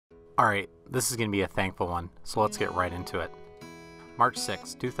Alright, this is going to be a thankful one, so let's get right into it. March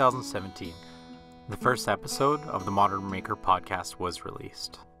 6, 2017. The first episode of the Modern Maker podcast was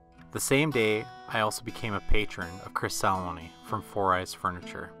released. The same day, I also became a patron of Chris Salomone from Foureyes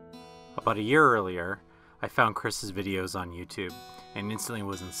Furniture. About a year earlier, I found Chris's videos on YouTube and instantly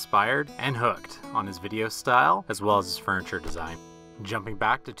was inspired and hooked on his video style as well as his furniture design. Jumping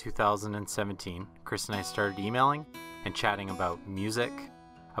back to 2017, Chris and I started emailing and chatting about music,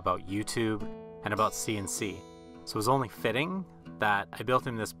 about YouTube, and about CNC. So it was only fitting that I built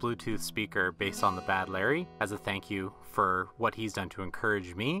him this Bluetooth speaker based on the Bad Larry as a thank you for what he's done to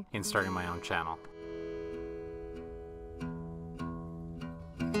encourage me in starting my own channel.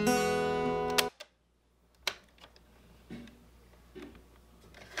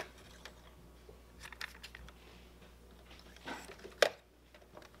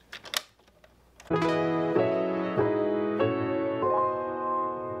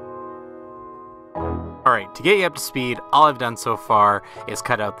 Alright, to get you up to speed, all I've done so far is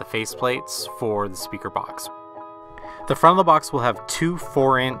cut out the faceplates for the speaker box. The front of the box will have two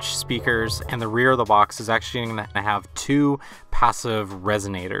 4-inch speakers, and the rear of the box is actually going to have two passive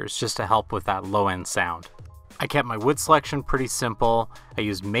resonators just to help with that low-end sound. I kept my wood selection pretty simple. I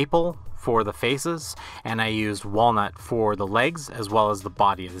used maple for the faces, and I used walnut for the legs as well as the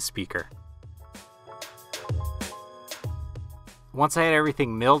body of the speaker. Once I had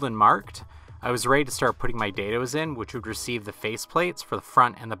everything milled and marked, I was ready to start putting my dados in, which would receive the faceplates for the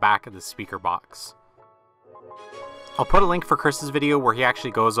front and the back of the speaker box. I'll put a link for Chris's video where he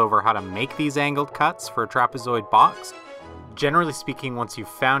actually goes over how to make these angled cuts for a trapezoid box. Generally speaking, once you've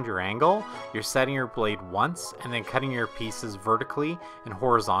found your angle, you're setting your blade once and then cutting your pieces vertically and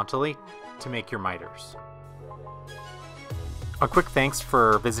horizontally to make your miters. A quick thanks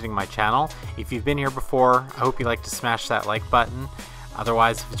for visiting my channel. If you've been here before, I hope you like to smash that like button.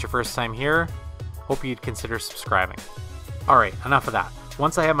 Otherwise, if it's your first time here, hope you'd consider subscribing. Alright, enough of that.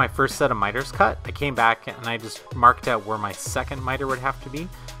 Once I had my first set of miters cut, I came back and I just marked out where my second miter would have to be.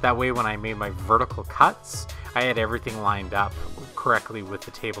 That way when I made my vertical cuts, I had everything lined up correctly with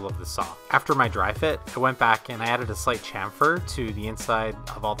the table of the saw. After my dry fit, I went back and I added a slight chamfer to the inside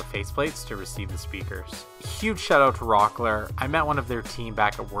of all the faceplates to receive the speakers. Huge shout out to Rockler. I met one of their team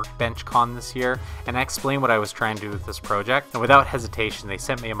back at Workbench Con this year and I explained what I was trying to do with this project, and without hesitation they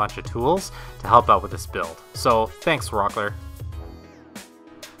sent me a bunch of tools to help out with this build. So thanks Rockler.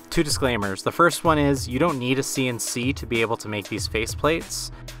 Two disclaimers. The first one is you don't need a CNC to be able to make these faceplates.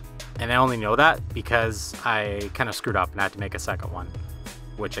 And I only know that because I kind of screwed up and had to make a second one,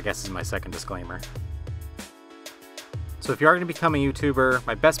 which I guess is my second disclaimer. So if you are going to become a YouTuber,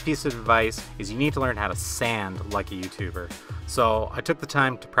 my best piece of advice is you need to learn how to sand like a YouTuber. So I took the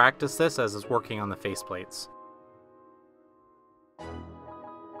time to practice this as I was working on the faceplates.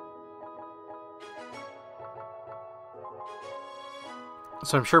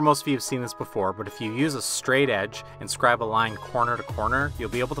 So I'm sure most of you have seen this before, but if you use a straight edge and scribe a line corner to corner, you'll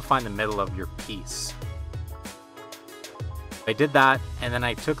be able to find the middle of your piece. I did that, and then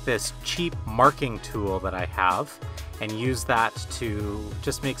I took this cheap marking tool that I have and used that to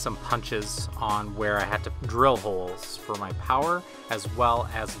just make some punches on where I had to drill holes for my power as well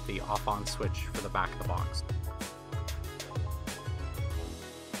as the off-on switch for the back of the box.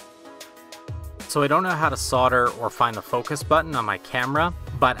 So I don't know how to solder or find the focus button on my camera,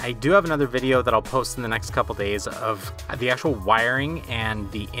 but I do have another video that I'll post in the next couple days of the actual wiring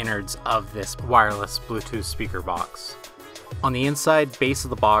and the innards of this wireless Bluetooth speaker box. On the inside base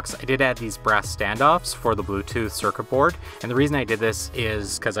of the box, I did add these brass standoffs for the Bluetooth circuit board, and the reason I did this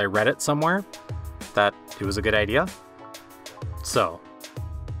is because I read it somewhere that it was a good idea. So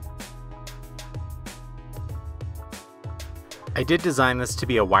I did design this to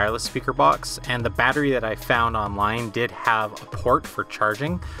be a wireless speaker box, and the battery that I found online did have a port for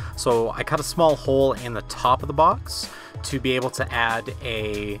charging, so I cut a small hole in the top of the box to be able to add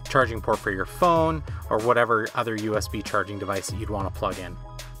a charging port for your phone or whatever other USB charging device that you'd want to plug in.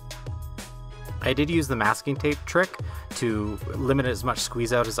 I did use the masking tape trick to limit as much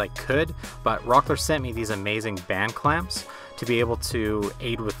squeeze out as I could, but Rockler sent me these amazing band clamps to be able to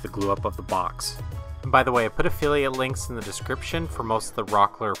aid with the glue up of the box. And by the way, I put affiliate links in the description for most of the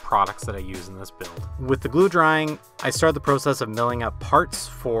Rockler products that I use in this build. With the glue drying, I started the process of milling up parts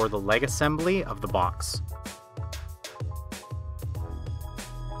for the leg assembly of the box.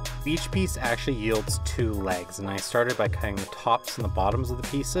 Each piece actually yields 2 legs, and I started by cutting the tops and the bottoms of the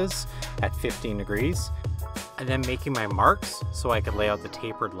pieces at 15 degrees, and then making my marks so I could lay out the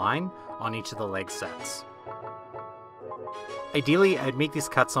tapered line on each of the leg sets. Ideally, I'd make these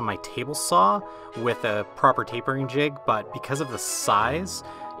cuts on my table saw with a proper tapering jig, but because of the size,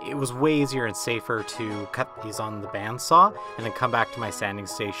 it was way easier and safer to cut these on the bandsaw and then come back to my sanding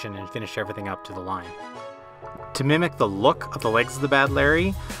station and finish everything up to the line. To mimic the look of the legs of the Bad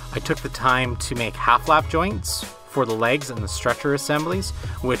Larry, I took the time to make half-lap joints for the legs and the stretcher assemblies,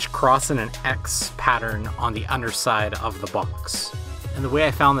 which cross in an X pattern on the underside of the box. And the way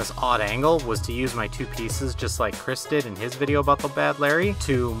I found this odd angle was to use my two pieces, just like Chris did in his video about the Bad Larry,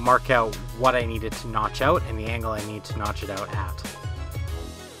 to mark out what I needed to notch out and the angle I need to notch it out at.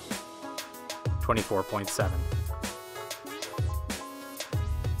 24.7.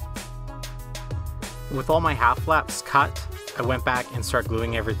 With all my half flaps cut, I went back and started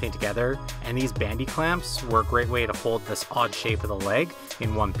gluing everything together, and these bandy clamps were a great way to hold this odd shape of the leg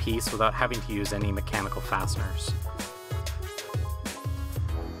in one piece without having to use any mechanical fasteners.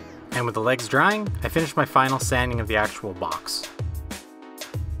 And with the legs drying, I finished my final sanding of the actual box.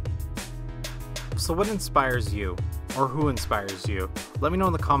 So what inspires you? Or who inspires you? Let me know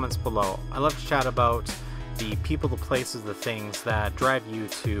in the comments below. I love to chat about the people, the places, the things that drive you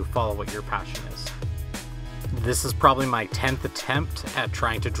to follow what your passion is. This is probably my 10th attempt at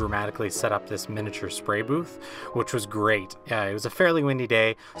trying to dramatically set up this miniature spray booth, which was great. It was a fairly windy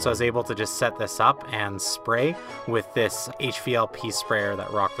day, so I was able to just set this up and spray with this HVLP sprayer that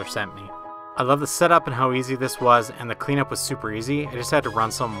Rockler sent me. I love the setup and how easy this was, and the cleanup was super easy. I just had to run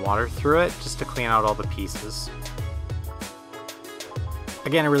some water through it just to clean out all the pieces.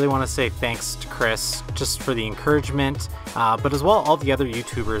 Again, I really want to say thanks to Chris just for the encouragement, but as well all the other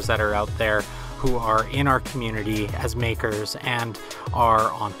YouTubers that are out there who are in our community as makers and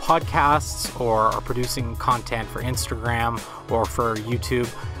are on podcasts or are producing content for Instagram or for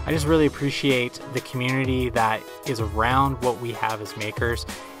YouTube. I just really appreciate the community that is around what we have as makers.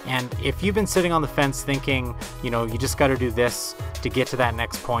 And if you've been sitting on the fence thinking, you know, you just got to do this to get to that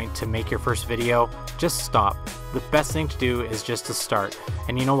next point to make your first video, just stop. The best thing to do is just to start.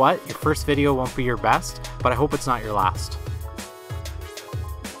 And you know what? Your first video won't be your best, but I hope it's not your last.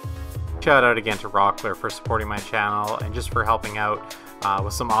 Shout out again to Rockler for supporting my channel and just for helping out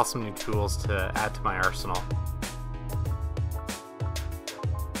with some awesome new tools to add to my arsenal.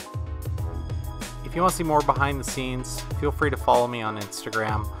 If you want to see more behind the scenes, feel free to follow me on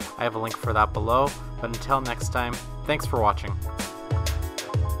Instagram. I have a link for that below. But until next time, thanks for watching.